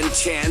second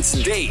chance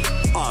date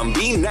on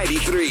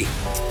B93.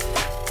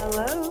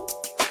 Hello?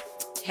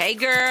 Hey,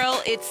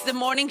 girl. It's the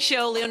morning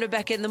show, Leo and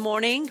Rebecca in the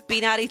morning.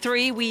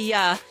 B93.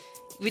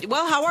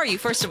 Well, how are you,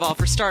 first of all,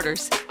 for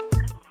starters?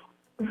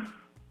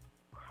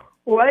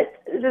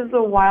 What? This is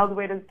a wild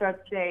way to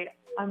start the day.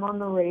 I'm on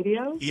the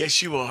radio?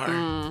 Yes, you are.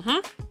 Mm-hmm.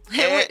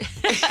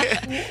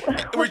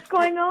 What's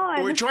going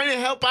on? We're trying to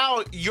help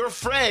out your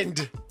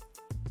friend.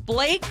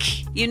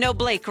 Blake. You know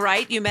Blake,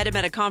 right? You met him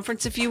at a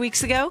conference a few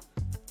weeks ago?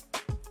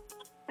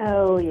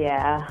 Oh,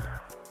 yeah.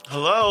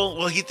 Hello?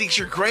 Well, he thinks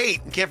you're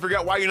great and can't figure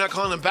out why you're not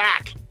calling him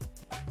back.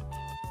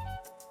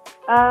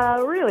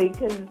 Really?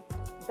 Because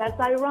that's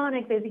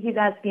ironic that he's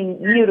asking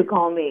you to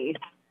call me.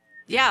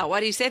 Yeah, why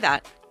do you say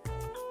that?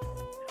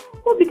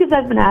 Well, because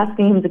I've been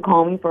asking him to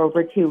call me for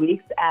over 2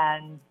 weeks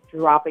and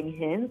dropping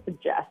hints,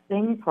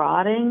 suggesting,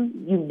 prodding,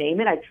 you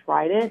name it. I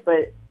tried it,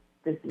 but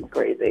this is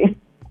crazy.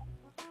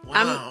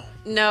 Wow.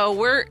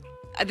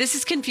 This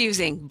is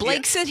confusing.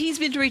 Blake said he's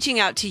been reaching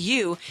out to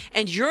you,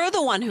 and you're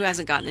the one who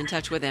hasn't gotten in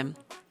touch with him.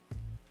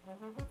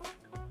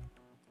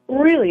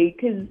 Really?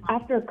 Because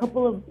after a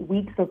couple of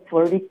weeks of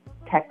flirty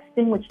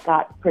texting, which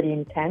got pretty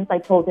intense, I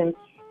told him,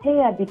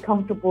 hey, I'd be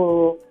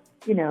comfortable,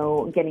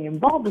 getting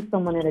involved with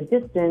someone at a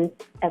distance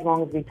as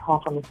long as we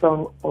talk on the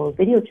phone or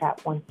video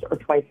chat once or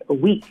twice a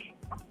week.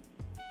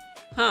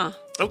 Huh.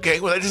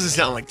 Okay, well, that doesn't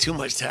sound like too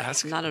much to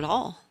ask. Not at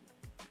all.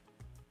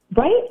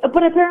 Right?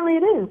 But apparently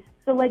it is.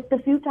 So, the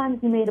few times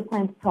he made a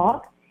plan to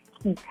talk,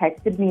 he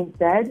texted me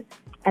instead.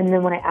 And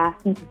then when I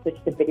asked him to switch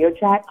to video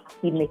chat,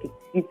 he'd make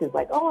excuses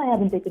like, oh, I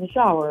haven't taken a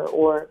shower,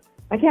 or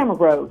my camera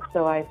broke.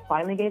 So I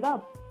finally gave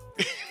up.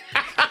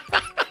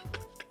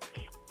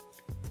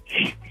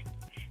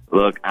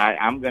 Look,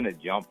 I'm going to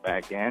jump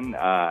back in.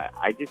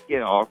 I just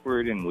get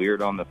awkward and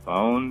weird on the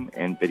phone,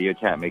 and video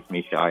chat makes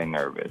me shy and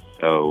nervous.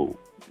 So,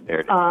 there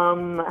it is.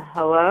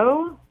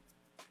 Hello?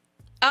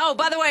 Oh,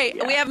 by the way,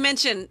 we have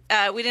mentioned,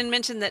 we didn't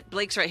mention that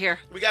Blake's right here.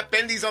 We got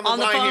Bendy's on the On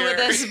the line phone here. with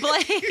us,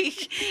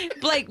 Blake.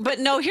 Blake, but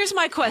no, here's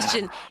my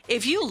question.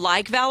 If you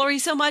like Valerie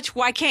so much,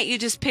 why can't you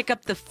just pick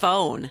up the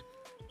phone?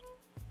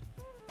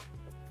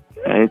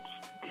 It's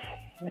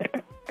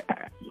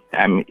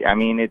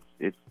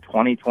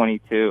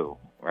 2022,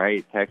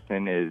 right?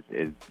 Texting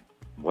is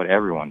what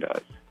everyone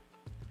does.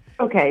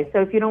 Okay, so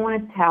if you don't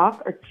want to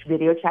talk or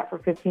video chat for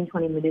 15,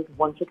 20 minutes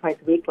once or twice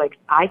a week,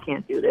 I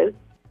can't do this.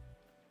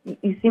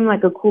 You seem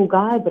like a cool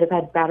guy, but I've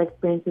had bad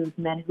experiences with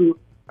men who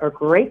are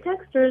great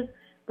texters,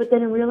 but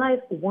then in real life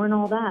weren't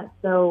all that.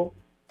 So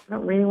I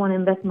don't really want to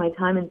invest my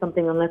time in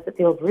something unless it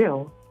feels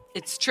real.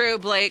 It's true,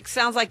 Blake.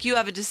 Sounds like you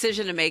have a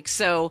decision to make.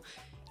 So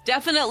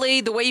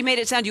definitely the way you made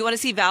it sound, you want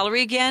to see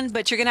Valerie again,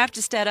 but you're going to have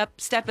to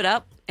step it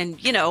up and,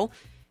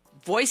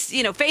 voice,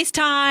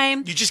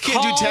 FaceTime. You just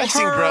can't do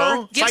texting,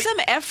 bro. Give some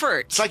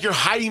effort. It's like you're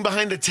hiding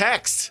behind the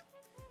text.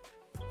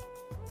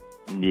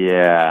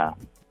 Yeah.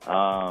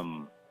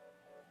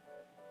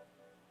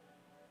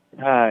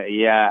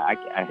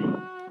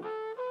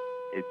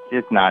 It's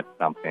just not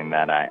something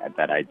that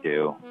I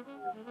do.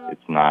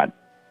 It's not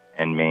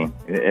in me.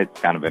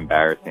 It's kind of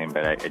embarrassing,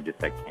 but I can't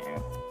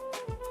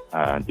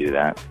do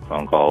that.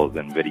 Phone calls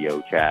and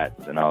video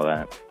chats and all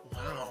that.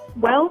 Wow.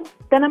 Well,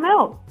 then I'm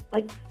out.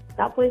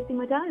 Stop wasting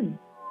my time.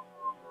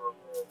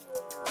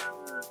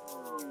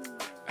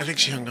 I think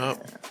she hung up.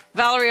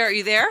 Valerie, are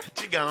you there?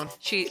 She gone.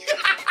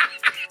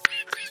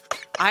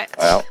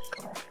 Well,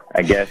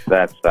 I guess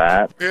that's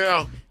that.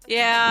 Yeah.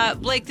 Yeah,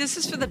 Blake, this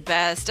is for the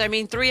best.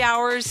 3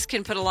 hours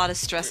can put a lot of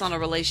stress on a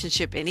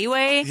relationship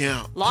anyway.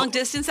 Yeah. Long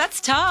distance, that's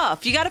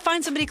tough. You got to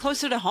find somebody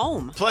closer to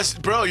home. Plus,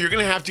 bro, you're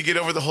going to have to get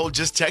over the whole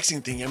just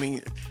texting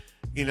thing.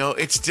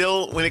 It's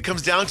still, when it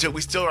comes down to it, we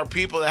still are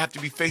people that have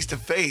to be face to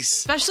face.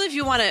 Especially if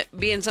you want to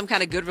be in some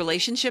kind of good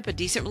relationship, a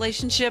decent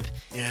relationship.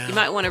 Yeah. You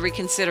might want to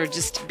reconsider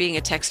just being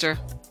a texter.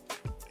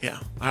 Yeah.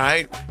 All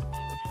right.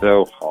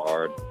 So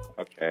hard.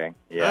 Okay.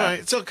 Yeah. All right.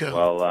 It's okay.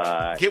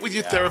 Well, get with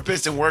your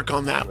therapist and work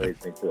on that.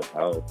 Leads me to a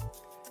house.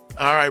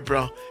 All right,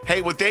 bro.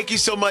 Hey, well, thank you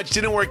so much.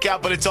 Didn't work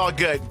out, but it's all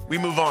good. We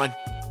move on.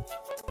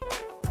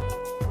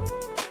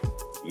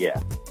 Yeah.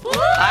 All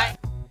right.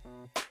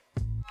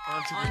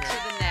 On to the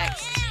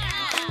next.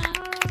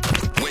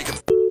 Wake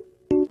up.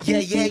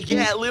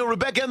 Yeah. Little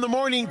Rebecca in the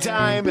morning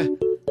time.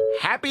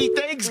 Happy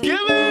Thanksgiving.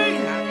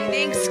 Happy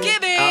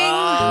Thanksgiving.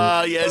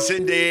 Ah, yes,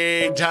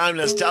 indeed. Time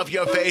to stuff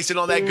your face and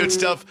all that good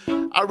stuff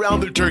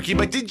around the turkey.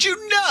 But did you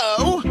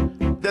know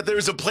that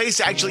there's a place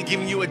actually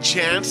giving you a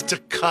chance to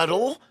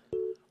cuddle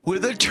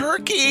with a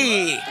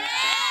turkey?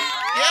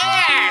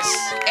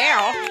 Yes.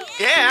 Ow.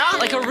 Yeah.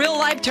 Like a real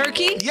live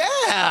turkey?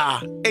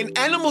 Yeah. An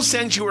animal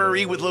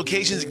sanctuary with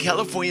locations in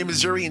California,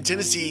 Missouri, and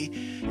Tennessee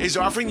is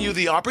offering you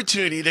the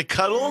opportunity to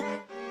cuddle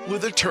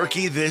with a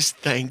turkey this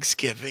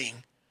Thanksgiving.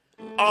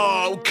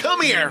 Oh,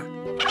 come here.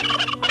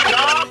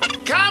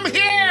 Come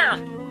here.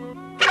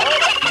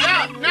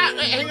 Oh, no,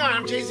 hang on.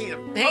 I'm chasing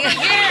him. Over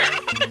here.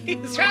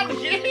 Come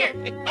here.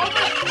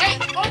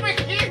 Over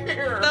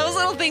here. Those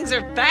little things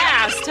are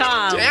fast,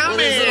 Tom. Damn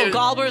With his it. little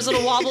gobblers,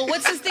 little wobble.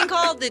 What's this thing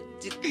called? The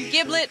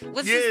giblet?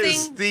 What's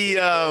this thing?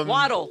 The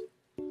Waddle.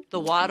 The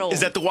waddle.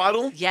 Is that the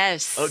waddle?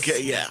 Yes.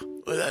 Okay, yeah,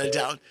 without a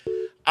doubt.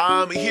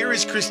 Here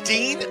is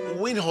Christine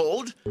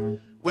Winhold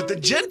with the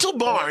Gentle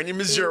Barn in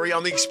Missouri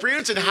on the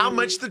experience and how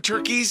much the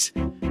turkeys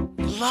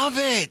love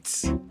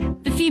it.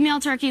 The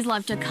female turkeys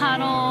love to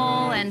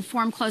cuddle and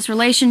form close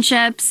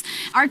relationships.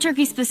 Our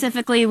turkey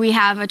specifically, we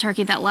have a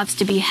turkey that loves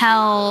to be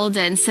held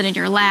and sit in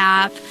your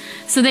lap.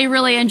 So they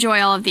really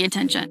enjoy all of the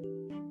attention.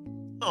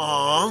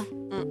 Aw.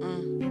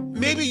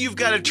 Maybe you've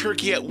got a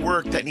turkey at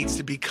work that needs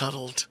to be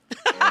cuddled.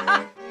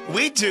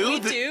 We do. We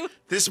do.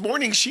 This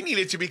morning, she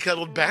needed to be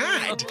cuddled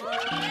bad.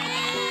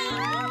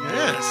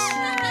 Yes.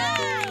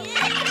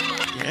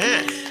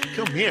 Yes.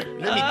 Come here.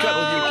 Let me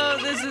cuddle you. Oh,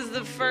 this is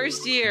the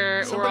first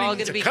year Somebody we're all needs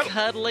going to to be cuddle.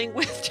 cuddling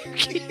with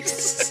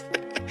turkeys.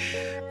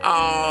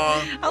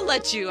 Aw. I'll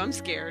let you. I'm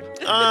scared.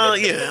 Yeah,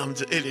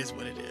 it is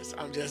what it is.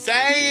 I'm just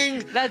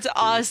saying. That's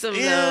awesome,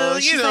 Yeah, though.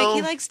 She's you know. like,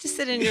 he likes to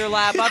sit in your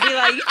lap. I'll be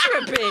like, you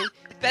tripping.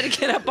 Better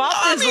get up off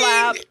I his mean,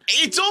 lap.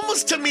 it's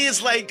almost to me,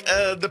 it's like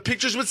the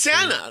pictures with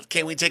Santa.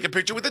 Can we take a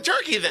picture with the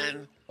turkey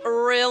then?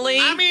 Really?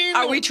 I mean,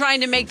 are we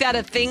trying to make that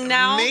a thing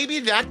now? Maybe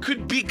that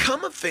could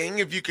become a thing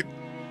if you could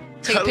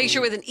Take a cuddle-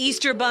 picture with an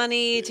Easter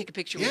bunny. Take a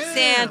picture with Yeah.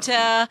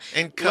 Santa.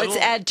 And cuddle-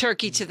 Let's add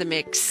turkey to the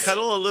mix.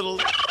 Cuddle a little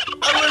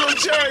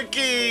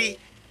turkey.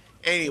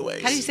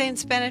 Anyways. How do you say in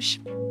Spanish?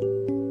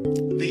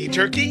 The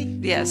turkey?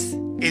 Yes.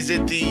 Is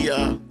it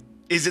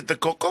the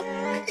coco?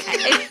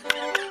 I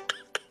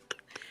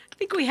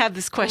think we have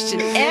this question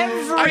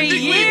every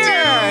year.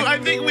 I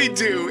think we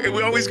do. And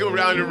we always go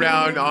round and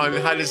round on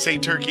how to say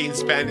turkey in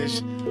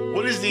Spanish.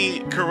 What is the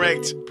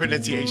correct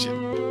pronunciation?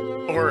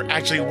 Or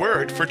actually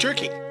word for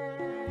turkey?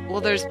 Well,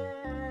 there's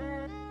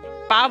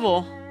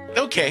pavo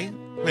Okay.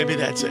 Maybe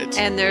that's it.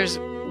 and there's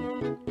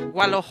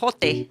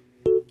gualojote.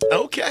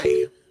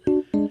 Okay.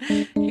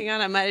 Hang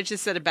on, I might have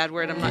just said a bad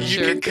word. I'm not You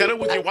sure. can cut it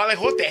with your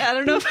gualejote. I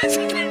don't know if it's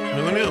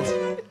Who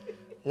knew?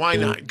 Why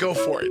not? Go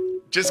for it.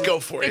 Just go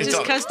for it. I It's just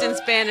all- cussed in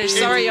Spanish.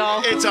 Sorry,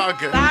 y'all. It's all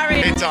good.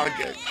 Sorry. It's all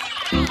good.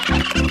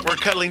 We're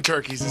cuddling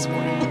turkeys this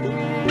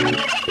morning.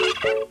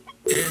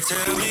 It's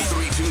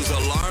 3-2's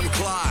alarm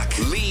clock.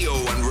 Leo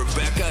and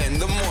Rebecca in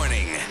the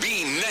morning.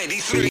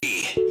 B93.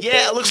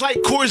 Yeah, it looks like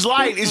Coors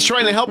Light is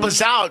trying to help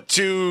us out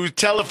to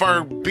tell if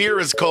our beer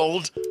is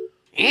cold.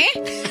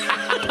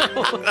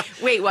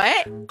 Wait,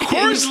 what?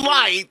 Coors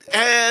Light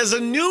has a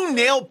new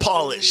nail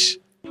polish,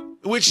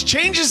 which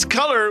changes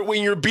color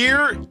when your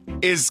beer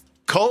is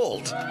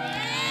cold.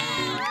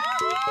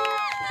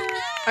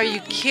 Are you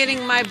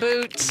kidding my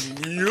boots?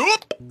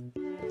 Nope.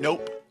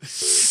 Nope.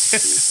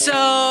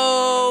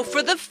 So,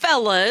 for the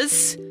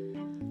fellas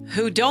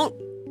who don't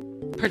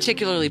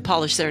particularly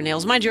polish their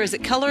nails, mind you, is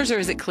it colors or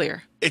is it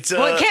clear?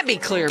 Well, it can't be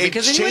clear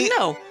because then you wouldn't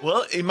know.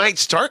 Well, it might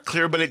start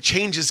clear, but it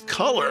changes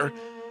color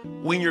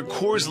when your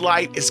Coors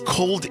Light is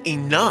cold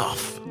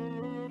enough.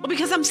 Well,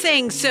 because I'm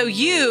saying, so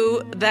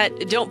you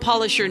that don't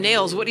polish your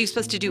nails, what are you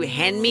supposed to do?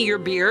 Hand me your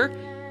beer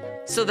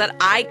so that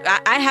I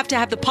have to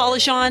have the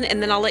polish on,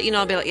 and then I'll let you know.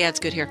 I'll be like, yeah, it's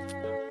good here.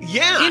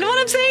 Yeah. You know what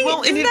I'm saying?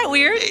 Well, Isn't that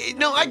weird?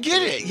 No, I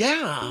get it.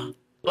 Yeah.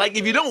 Like,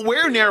 if you don't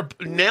wear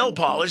nail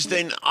polish,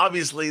 then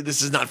obviously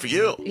this is not for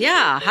you.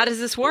 Yeah. How does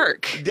this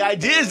work? The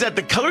idea is that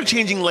the color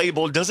changing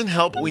label doesn't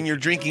help when you're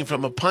drinking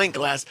from a pint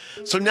glass.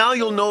 So now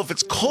you'll know if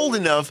it's cold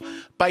enough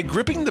by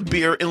gripping the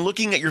beer and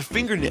looking at your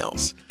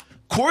fingernails.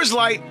 Coors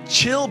Light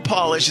Chill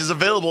Polish is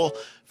available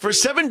for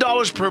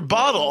 $7 per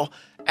bottle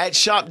at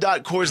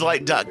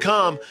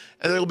shop.coorslight.com,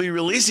 and they'll be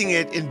releasing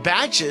it in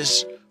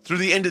batches through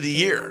the end of the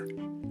year.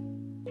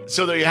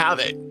 So there you have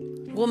it.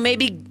 Well,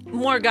 maybe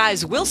more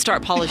guys will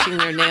start polishing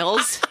their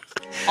nails,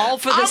 all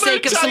for the I'm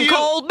sake of gonna tell some you-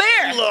 cold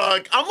beer.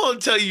 Look, I'm going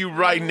to tell you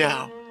right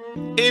now.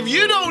 If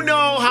you don't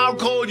know how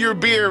cold your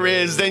beer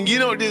is, then you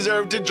don't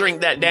deserve to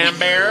drink that damn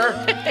beer.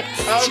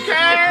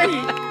 Okay?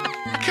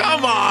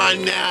 Come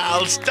on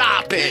now.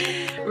 Stop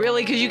it.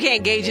 Really? Because you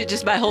can't gauge it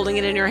just by holding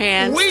it in your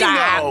hand. We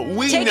Stop. know.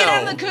 We Take know. it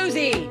out of the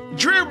koozie.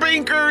 Dreer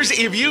Binkers,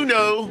 if you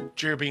know.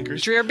 Dreer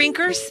Binkers. Dreer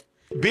Binkers?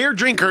 Beer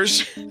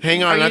drinkers.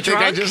 Hang on. Are you I think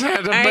I drunk? just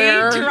had a Are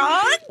beer. you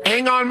drunk?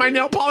 Hang on. My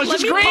nail polish Let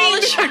is me green.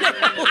 polish your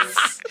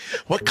nails.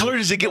 What color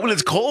does it get when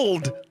it's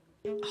cold?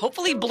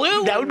 Hopefully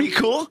blue. That would be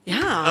cool.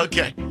 Yeah.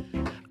 Okay.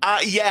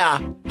 Yeah.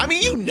 I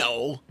mean, you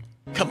know.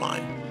 Come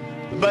on.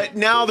 But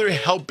now they're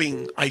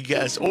helping, I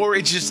guess. Or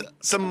it's just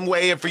some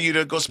way for you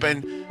to go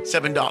spend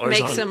 $7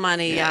 Make on some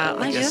money. Yeah. I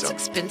Well, guess that's so.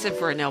 expensive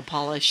for a nail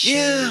polish.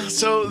 Yeah,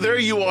 so there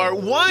you are.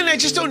 One, I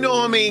just don't know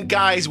how many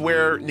guys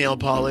wear nail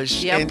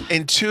polish. Yep.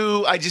 And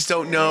two, I just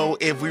don't know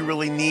if we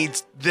really need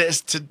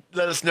this to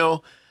let us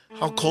know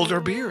how cold our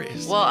beer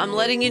is. Well, I'm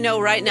letting you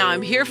know right now.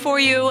 I'm here for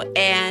you.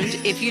 And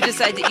if you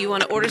decide that you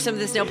want to order some of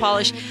this nail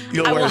polish,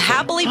 You'll I wear will some.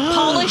 happily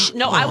polish.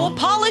 No, I will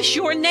polish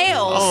your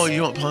nails Oh,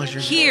 you want polish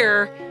your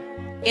here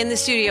in the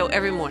studio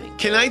every morning.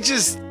 Can I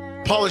just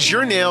polish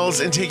your nails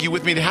and take you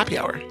with me to happy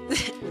hour?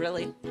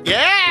 Really?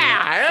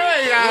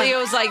 Yeah! There we go.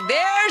 Leo's like,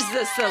 there's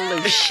the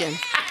solution.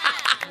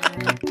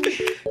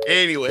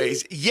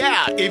 Anyways,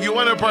 yeah, if you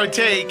want to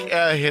partake,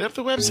 hit up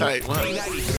the website. Wow.